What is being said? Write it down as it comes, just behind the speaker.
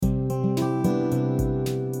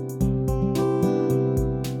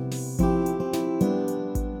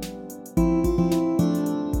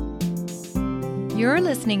You're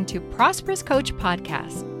listening to Prosperous Coach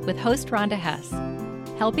Podcast with host Rhonda Hess,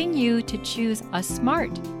 helping you to choose a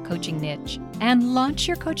smart coaching niche and launch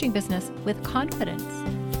your coaching business with confidence.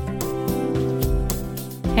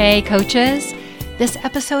 Hey coaches, this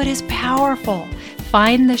episode is powerful.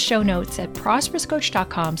 Find the show notes at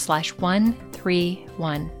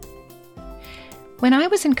prosperouscoach.com/131. When I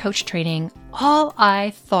was in coach training, all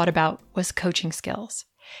I thought about was coaching skills.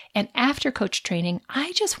 And after coach training,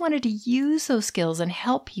 I just wanted to use those skills and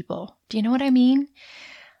help people. Do you know what I mean?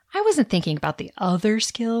 I wasn't thinking about the other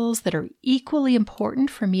skills that are equally important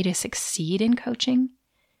for me to succeed in coaching.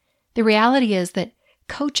 The reality is that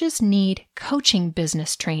coaches need coaching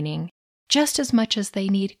business training just as much as they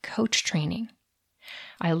need coach training.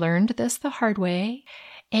 I learned this the hard way,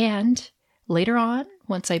 and later on,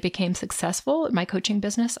 once I became successful at my coaching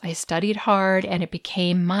business, I studied hard, and it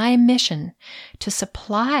became my mission to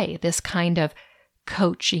supply this kind of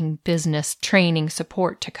coaching business training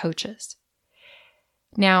support to coaches.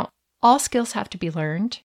 Now, all skills have to be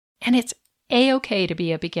learned, and it's A-okay to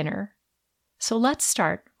be a beginner. So let's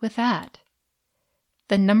start with that.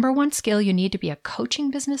 The number one skill you need to be a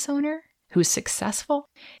coaching business owner who's successful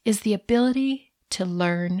is the ability to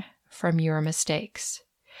learn from your mistakes.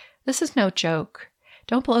 This is no joke.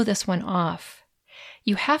 Don't blow this one off.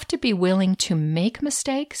 You have to be willing to make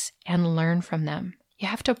mistakes and learn from them. You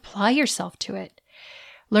have to apply yourself to it.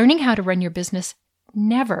 Learning how to run your business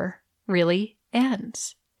never really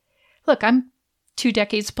ends. Look, I'm 2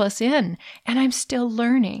 decades plus in, and I'm still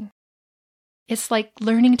learning. It's like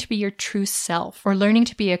learning to be your true self or learning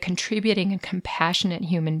to be a contributing and compassionate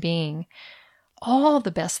human being. All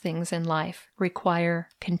the best things in life require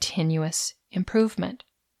continuous improvement.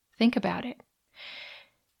 Think about it.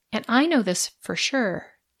 And I know this for sure.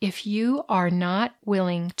 If you are not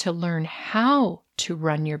willing to learn how to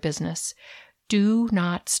run your business, do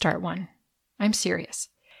not start one. I'm serious.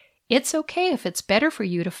 It's okay if it's better for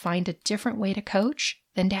you to find a different way to coach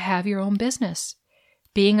than to have your own business.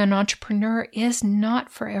 Being an entrepreneur is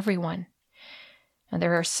not for everyone. And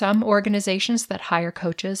there are some organizations that hire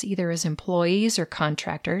coaches either as employees or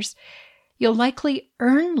contractors. You'll likely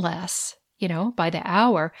earn less, by the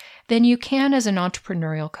hour than you can as an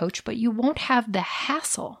entrepreneurial coach, but you won't have the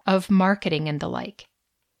hassle of marketing and the like.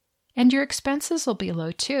 And your expenses will be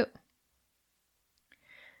low too.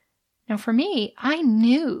 Now for me, I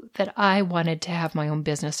knew that I wanted to have my own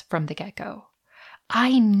business from the get-go.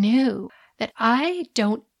 I knew that I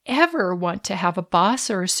don't ever want to have a boss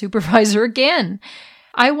or a supervisor again.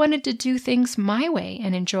 I wanted to do things my way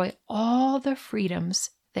and enjoy all the freedoms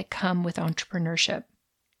that come with entrepreneurship.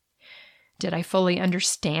 Did I fully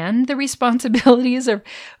understand the responsibilities of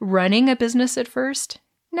running a business at first?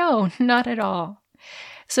 No, not at all.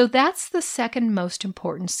 So that's the second most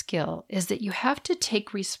important skill, is that you have to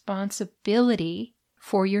take responsibility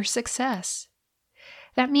for your success.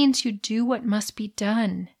 That means you do what must be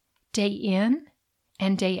done day in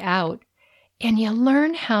and day out, and you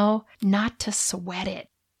learn how not to sweat it.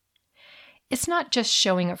 It's not just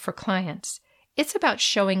showing up for clients. It's about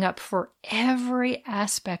showing up for every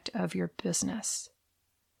aspect of your business.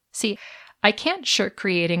 See, I can't shirk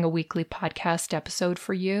creating a weekly podcast episode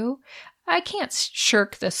for you. I can't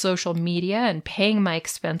shirk the social media and paying my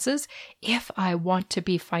expenses if I want to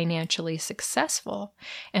be financially successful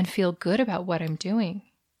and feel good about what I'm doing.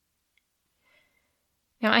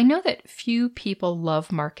 Now, I know that few people love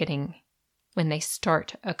marketing when they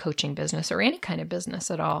start a coaching business or any kind of business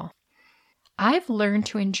at all. I've learned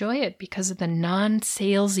to enjoy it because of the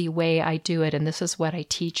non-salesy way I do it, and this is what I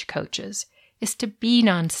teach coaches, is to be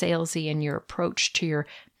non-salesy in your approach to your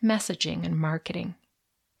messaging and marketing.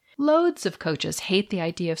 Loads of coaches hate the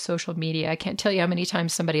idea of social media. I can't tell you how many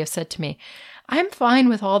times somebody has said to me, I'm fine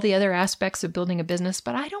with all the other aspects of building a business,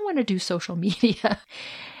 but I don't want to do social media.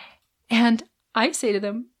 And I say to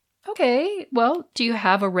them, okay, well, do you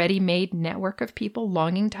have a ready-made network of people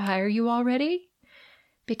longing to hire you already?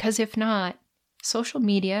 Because if not, social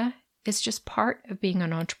media is just part of being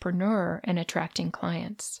an entrepreneur and attracting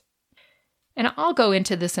clients. And I'll go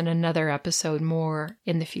into this in another episode more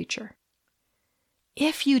in the future.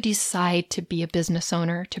 If you decide to be a business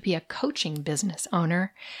owner, to be a coaching business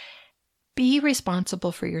owner, be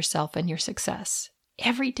responsible for yourself and your success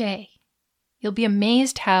every day. You'll be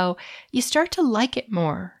amazed how you start to like it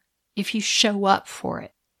more if you show up for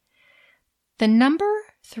it. The number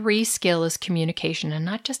 3 skill is communication, and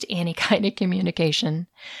not just any kind of communication.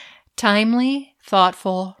 Timely,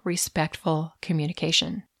 thoughtful, respectful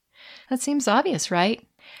communication. That seems obvious, right?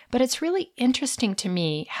 But it's really interesting to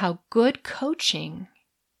me how good coaching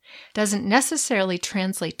doesn't necessarily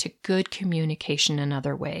translate to good communication in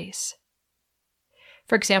other ways.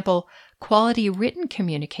 For example, quality written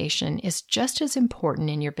communication is just as important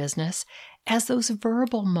in your business as those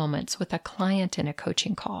verbal moments with a client in a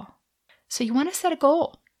coaching call. So you want to set a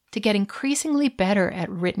goal to get increasingly better at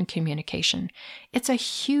written communication. It's a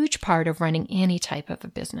huge part of running any type of a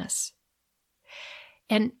business.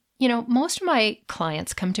 And, most of my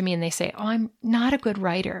clients come to me and they say, oh, I'm not a good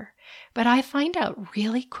writer, but I find out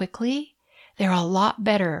really quickly they're a lot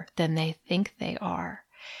better than they think they are.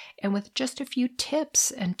 And with just a few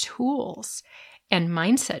tips and tools and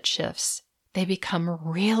mindset shifts, they become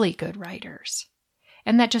really good writers.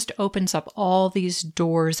 And that just opens up all these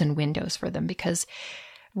doors and windows for them because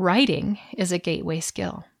writing is a gateway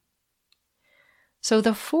skill. So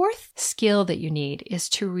the fourth skill that you need is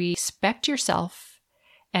to respect yourself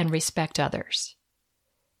and respect others.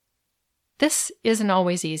 This isn't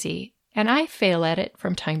always easy, and I fail at it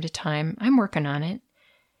from time to time. I'm working on it.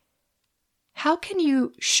 How can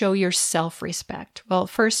you show your self-respect? Well,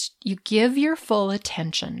 first, you give your full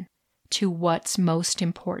attention to what's most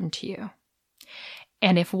important to you.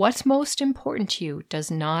 And if what's most important to you does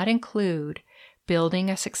not include building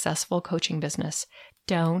a successful coaching business,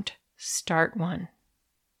 don't start one.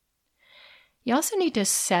 You also need to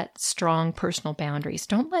set strong personal boundaries.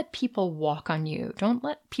 Don't let people walk on you. Don't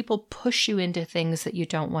let people push you into things that you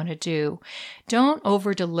don't want to do. Don't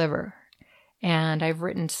over-deliver. And I've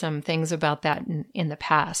written some things about that in the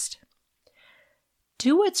past.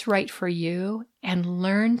 Do what's right for you and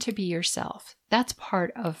learn to be yourself. That's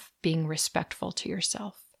part of being respectful to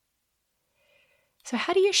yourself. So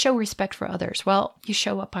how do you show respect for others? Well, you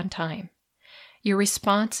show up on time. You're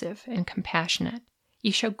responsive and compassionate.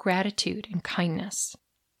 You show gratitude and kindness.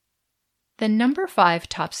 The number 5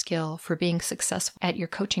 top skill for being successful at your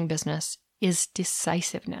coaching business is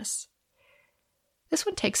decisiveness. This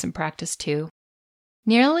one takes some practice too.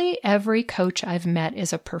 Nearly every coach I've met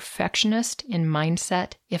is a perfectionist in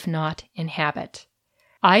mindset, if not in habit.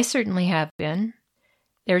 I certainly have been.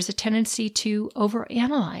 There's a tendency to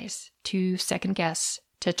overanalyze, to second guess,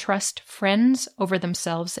 to trust friends over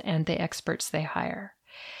themselves and the experts they hire,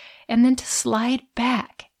 and then to slide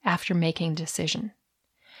back after making a decision.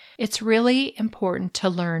 It's really important to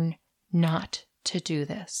learn not to do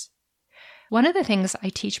this. One of the things I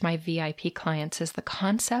teach my VIP clients is the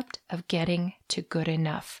concept of getting to good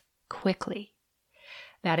enough quickly.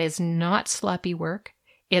 That is not sloppy work,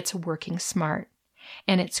 it's working smart.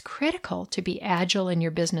 And it's critical to be agile in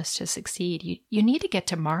your business to succeed. You need to get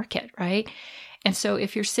to market, right? And so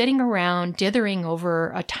if you're sitting around dithering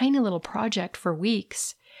over a tiny little project for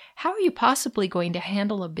weeks, how are you possibly going to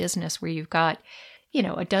handle a business where you've got,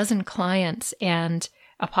 a dozen clients and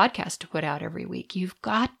a podcast to put out every week? You've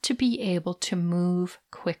got to be able to move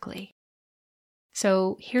quickly.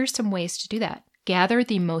 So here's some ways to do that. Gather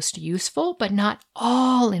the most useful, but not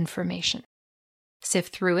all information.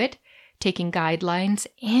 Sift through it, taking guidelines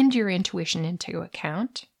and your intuition into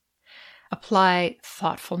account. Apply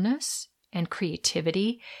thoughtfulness and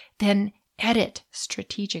creativity, then edit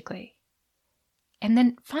strategically. And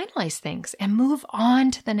then finalize things and move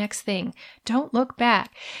on to the next thing. Don't look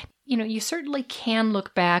back. You certainly can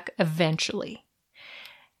look back eventually,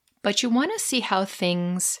 but you want to see how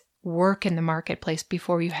things work in the marketplace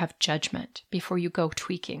before you have judgment, before you go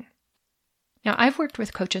tweaking. Now, I've worked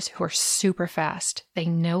with coaches who are super fast. They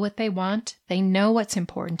know what they want. They know what's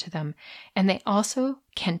important to them. And they also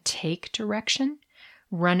can take direction,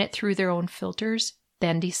 run it through their own filters,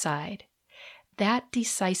 then decide. That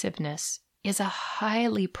decisiveness is a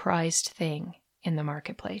highly prized thing in the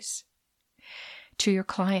marketplace. To your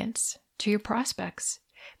clients, to your prospects,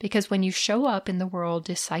 because when you show up in the world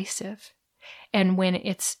decisive, and when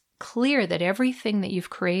it's clear that everything that you've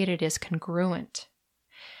created is congruent,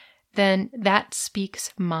 then that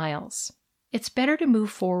speaks miles. It's better to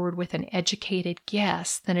move forward with an educated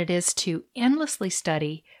guess than it is to endlessly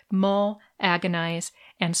study, mull, agonize,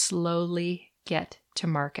 and slowly get to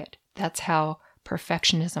market. That's how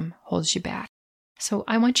perfectionism holds you back. So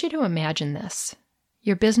I want you to imagine this.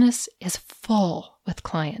 Your business is full with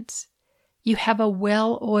clients. You have a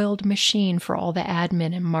well-oiled machine for all the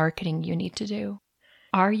admin and marketing you need to do.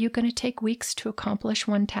 Are you going to take weeks to accomplish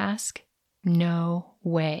one task? No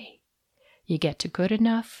way. You get to good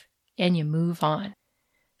enough and you move on.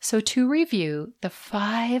 So to review, the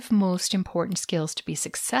 5 most important skills to be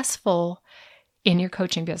successful in your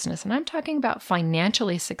coaching business, and I'm talking about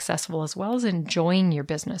financially successful as well as enjoying your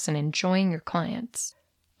business and enjoying your clients,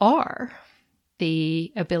 are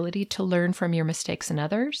the ability to learn from your mistakes and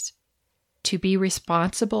others, to be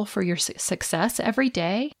responsible for your success every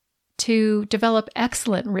day, to develop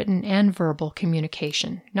excellent written and verbal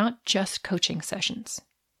communication, not just coaching sessions,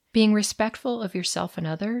 being respectful of yourself and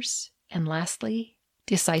others, and lastly,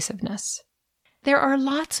 decisiveness. There are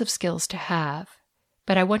lots of skills to have,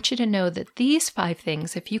 but I want you to know that these 5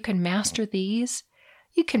 things, if you can master these,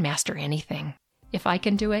 you can master anything. If I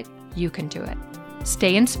can do it, you can do it.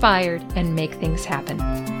 Stay inspired and make things happen.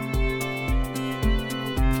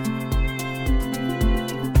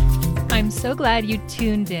 I'm so glad you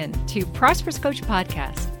tuned in to Prosperous Coach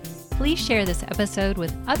Podcast. Please share this episode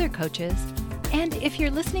with other coaches. And if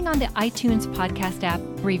you're listening on the iTunes podcast app,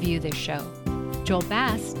 review this show. Joel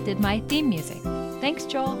Bass did my theme music. Thanks,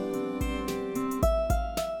 Joel.